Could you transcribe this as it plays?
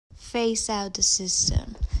Phase out the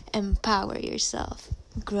system. Empower yourself.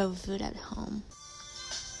 Grow food at home.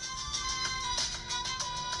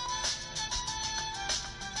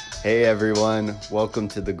 Hey everyone, welcome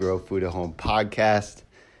to the Grow Food at Home podcast,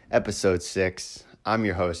 episode 6. I'm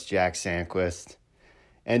your host, Jack Sandquist,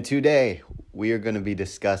 and today we are going to be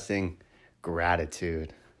discussing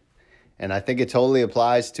gratitude. And I think it totally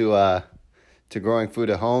applies to growing food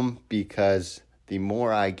at home, because the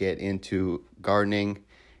more I get into gardening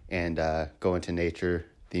and go into nature,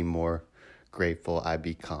 the more grateful I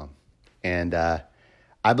become. And I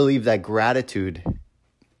believe that gratitude,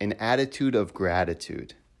 an attitude of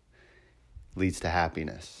gratitude, leads to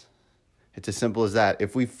happiness. It's as simple as that.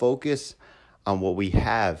 If we focus on what we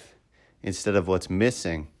have instead of what's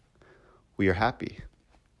missing, we are happy.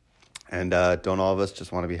 And don't all of us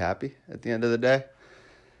just want to be happy at the end of the day?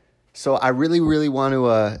 So I really want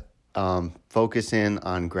to focus in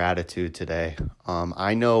on gratitude today.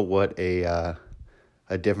 I know what a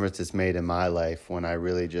difference it's made in my life when I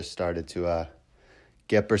really just started to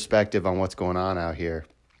get perspective on what's going on out here.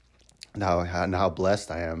 And how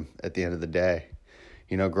blessed I am at the end of the day.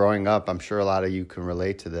 You know, growing up, I'm sure a lot of you can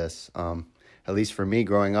relate to this. At least for me,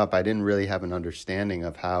 growing up, I didn't really have an understanding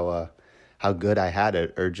of how good I had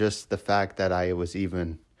it, or just the fact that I was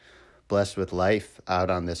even blessed with life out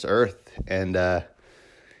on this earth, and that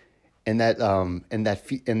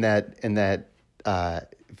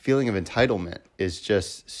feeling of entitlement is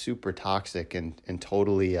just super toxic and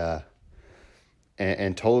totally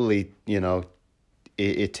totally, you know,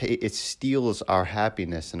 it steals our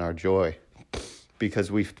happiness and our joy,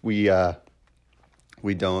 because we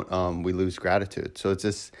lose gratitude. So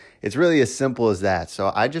it's really as simple as that.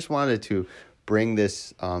 So I just wanted to bring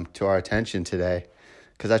this to our attention today,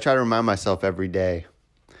 because I try to remind myself every day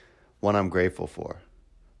what I'm grateful for,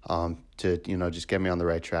 to just get me on the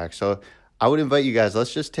right track. So I would invite you guys,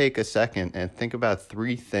 let's just take a second and think about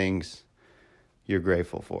 3 things you're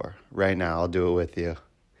grateful for right now. I'll do it with you.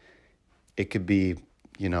 It could be,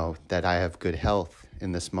 that I have good health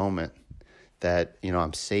in this moment, that,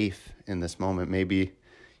 I'm safe in this moment. Maybe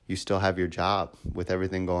you still have your job with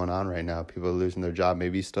everything going on right now. People are losing their job.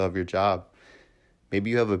 Maybe you still have your job.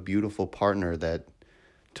 Maybe you have a beautiful partner that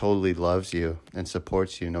totally loves you and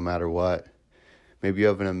supports you no matter what. Maybe you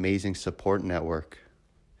have an amazing support network.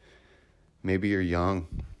 Maybe you're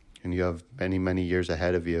young and you have many, many years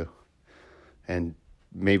ahead of you. And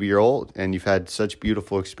maybe you're old and you've had such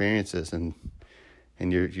beautiful experiences, and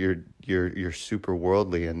you're super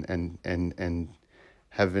worldly and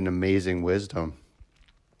have an amazing wisdom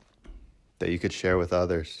that you could share with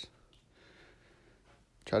others.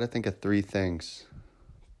 Try to think of 3 things.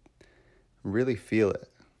 Really feel it.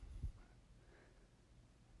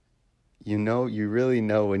 You really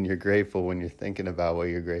know when you're grateful when you're thinking about what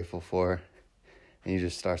you're grateful for, and you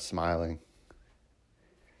just start smiling.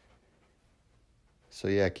 So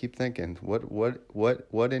yeah, keep thinking.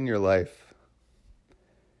 What in your life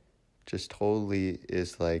just totally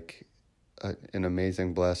is like an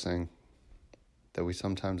amazing blessing that we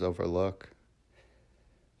sometimes overlook,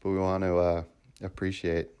 but we want to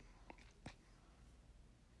appreciate.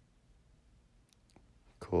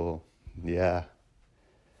 Cool. Yeah.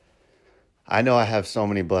 I know I have so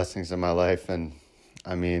many blessings in my life, and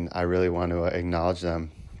I really want to acknowledge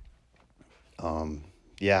them.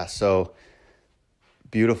 So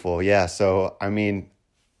beautiful. Yeah. So,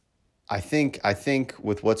 I think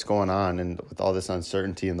with what's going on and with all this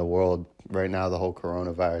uncertainty in the world right now, the whole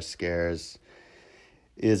coronavirus scare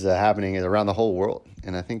is happening around the whole world.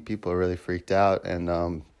 And I think people are really freaked out. And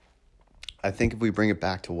I think if we bring it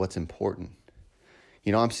back to what's important,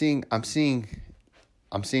 I'm seeing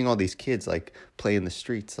all these kids like play in the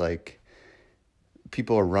streets. Like,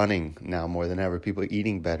 people are running now more than ever. People are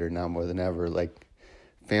eating better now more than ever. Like,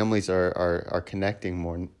 families are connecting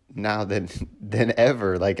more now than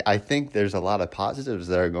ever. Like, I think there's a lot of positives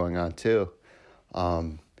that are going on too.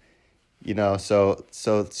 So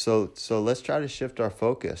let's try to shift our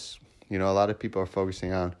focus. A lot of people are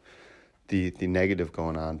focusing on the negative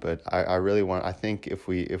going on, but I think if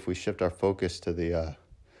we shift our focus to the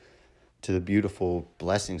beautiful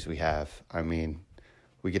blessings we have,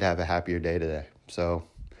 we could have a happier day today. So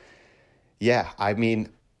yeah,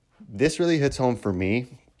 this really hits home for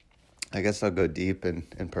me. I guess I'll go deep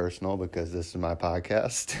and personal because this is my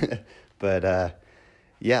podcast. But I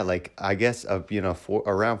guess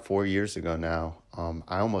around 4 years ago now,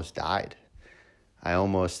 I almost died. I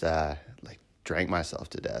almost drank myself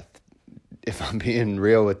to death, if I'm being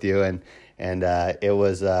real with you. And it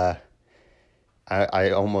was I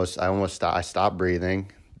stopped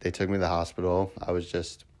breathing. They took me to the hospital. I was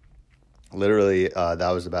just literally,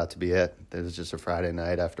 that was about to be it. It was just a Friday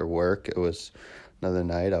night after work. It was another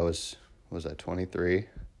night. I was at 23.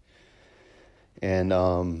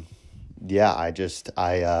 And, yeah, I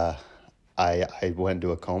went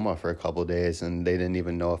into a coma for a couple of days, and they didn't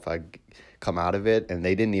even know if I'd come out of it. And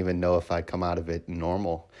they didn't even know if I'd come out of it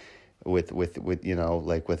normal with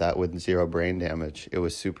like with zero brain damage. It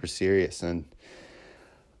was super serious. And,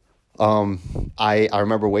 I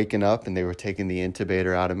remember waking up and they were taking the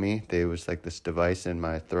intubator out of me. There was like this device in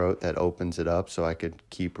my throat that opens it up so I could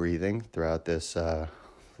keep breathing throughout this,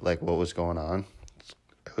 like what was going on.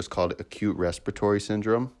 It was called acute respiratory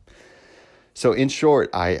syndrome. So in short,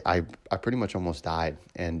 I pretty much almost died.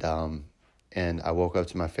 And I woke up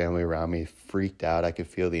to my family around me, freaked out. I could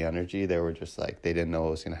feel the energy. They were just like, they didn't know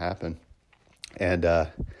what was going to happen. And,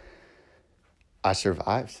 I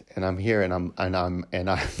survived, and I'm here, and I'm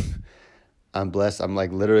blessed. I'm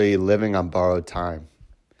like literally living on borrowed time.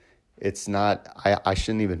 It's not, I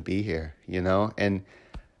shouldn't even be here, And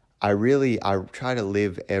I try to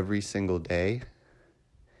live every single day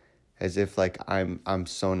as if like I'm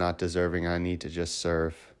so not deserving. I need to just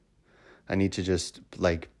serve. I need to just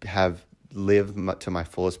like live to my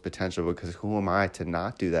fullest potential, because who am I to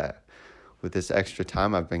not do that with this extra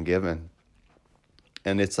time I've been given?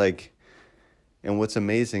 And it's like, and what's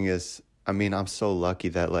amazing is, I mean, I'm so lucky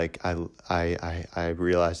that like I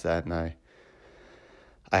realized that, and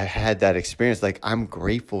I had that experience. Like, I'm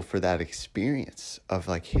grateful for that experience of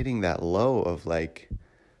like hitting that low of like,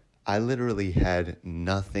 I literally had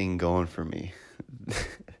nothing going for me.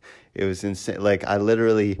 It was insane. Like, I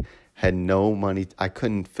literally had no money. I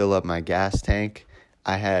couldn't fill up my gas tank.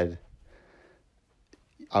 I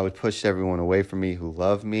would push everyone away from me who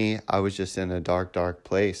loved me. I was just in a dark, dark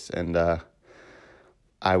place. And,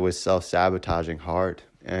 I was self-sabotaging hard,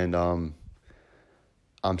 and I'm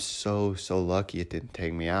so lucky it didn't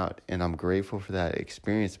take me out, and I'm grateful for that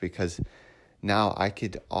experience, because now I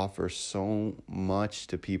could offer so much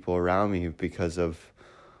to people around me because of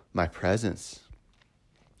my presence.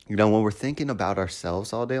 When we're thinking about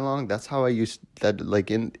ourselves all day long, that's how I used that.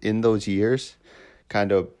 Like in those years,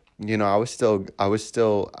 kind of, I was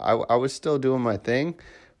still doing my thing,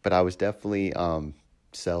 but I was definitely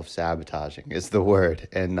self-sabotaging is the word,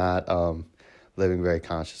 and not living very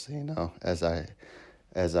consciously, as I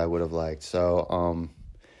would have liked. So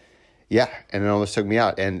yeah, and it almost took me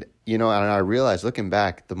out. And and I realized, looking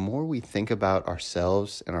back, the more we think about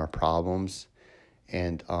ourselves and our problems,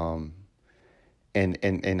 and how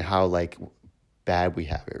like bad we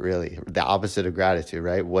have it, really the opposite of gratitude,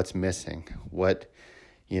 right? What's missing, what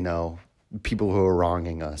people who are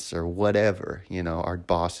wronging us or whatever, our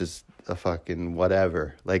boss is a fucking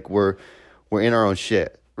whatever. Like, we're in our own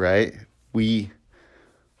shit, right? We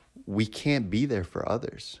can't be there for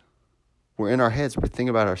others. We're in our heads. We're thinking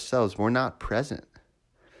about ourselves. We're not present.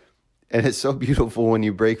 And it's so beautiful when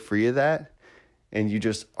you break free of that and you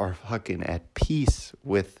just are fucking at peace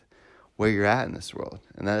with where you're at in this world,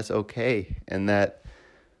 and that it's okay, and that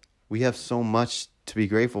we have so much to be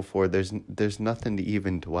grateful for. There's nothing to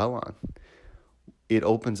even dwell on. It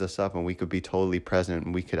opens us up, and we could be totally present,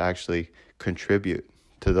 and we could actually contribute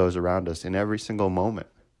to those around us in every single moment.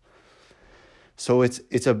 So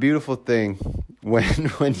it's a beautiful thing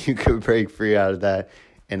when you could break free out of that.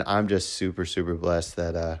 And I'm just super, super blessed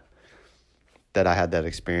that I had that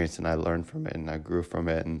experience, and I learned from it, and I grew from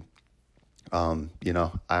it, and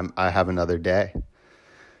I have another day.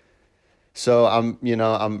 So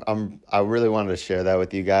I really wanted to share that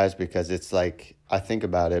with you guys, because it's like, I think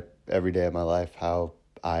about it every day of my life, how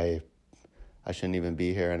I shouldn't even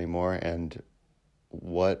be here anymore, and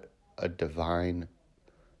what a divine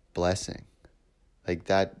blessing. Like,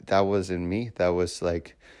 that wasn't me. That was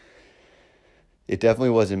like, it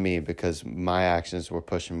definitely wasn't me, because my actions were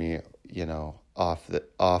pushing me, off this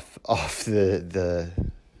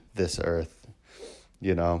earth,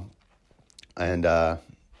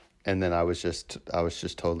 and then I was just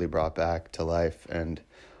totally brought back to life. And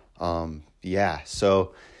yeah,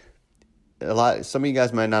 so some of you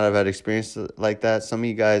guys might not have had experience like that. Some of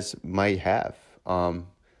you guys might have,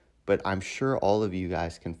 but I'm sure all of you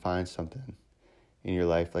guys can find something in your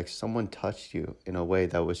life, like someone touched you in a way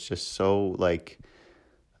that was just so like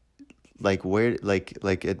where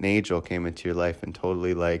like an angel came into your life and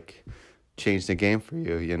totally like changed the game for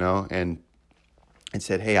you, and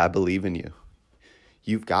said, hey, I believe in you.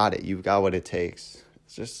 You've got it. You've got what it takes.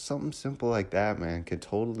 It's just something simple like that, man, can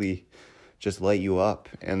totally just light you up,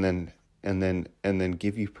 and then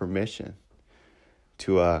give you permission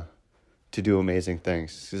to do amazing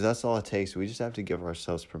things, because that's all it takes. We just have to give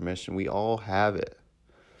ourselves permission. We all have it.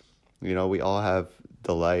 We all have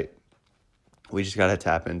the light. we just got to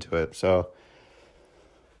tap into it. So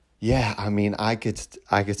yeah, I mean, I could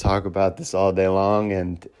talk about this all day long,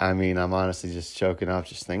 and I mean, I'm honestly just choking up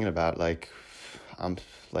just thinking about it. I'm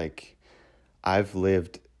like, I've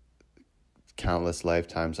lived countless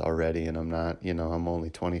lifetimes already, and I'm not, I'm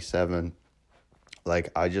only 27.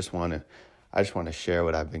 Like, I just want to share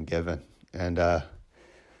what I've been given, and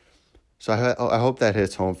so I hope that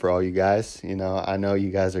hits home for all you guys. I know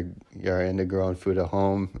you guys you're into growing food at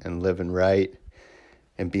home and living right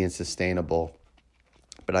and being sustainable.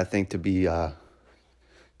 But I think to be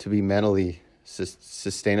mentally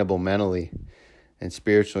sustainable mentally and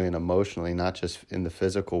spiritually and emotionally, not just in the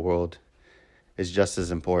physical world, is just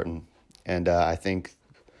as important. And I think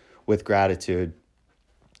with gratitude,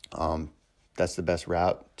 that's the best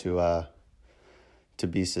route to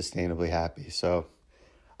be sustainably happy. So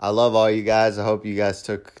I love all you guys. I hope you guys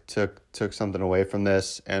took something away from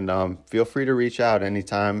this, and feel free to reach out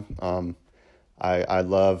anytime. I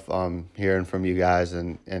love hearing from you guys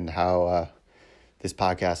and how this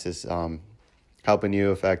podcast is helping you,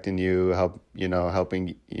 affecting you,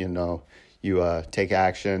 helping you take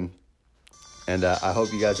action. And I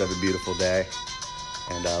hope you guys have a beautiful day.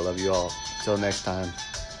 And I love you all. Until next time,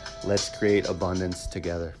 let's create abundance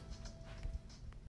together.